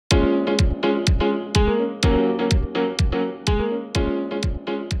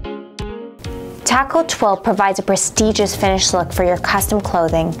Taco Twill provides a prestigious finished look for your custom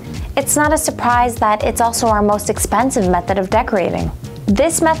clothing. It's not a surprise that it's also our most expensive method of decorating.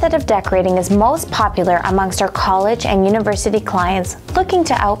 This method of decorating is most popular amongst our college and university clients looking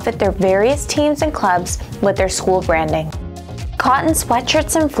to outfit their various teams and clubs with their school branding. Cotton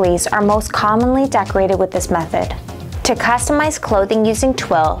sweatshirts and fleece are most commonly decorated with this method. To customize clothing using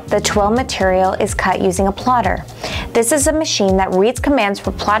Twill, the Twill material is cut using a plotter. This is a machine that reads commands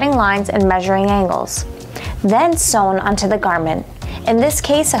for plotting lines and measuring angles, then sewn onto the garment, in this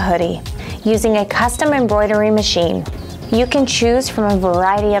case a hoodie, using a custom embroidery machine. You can choose from a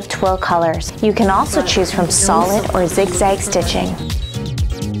variety of twill colors. You can also choose from solid or zigzag stitching.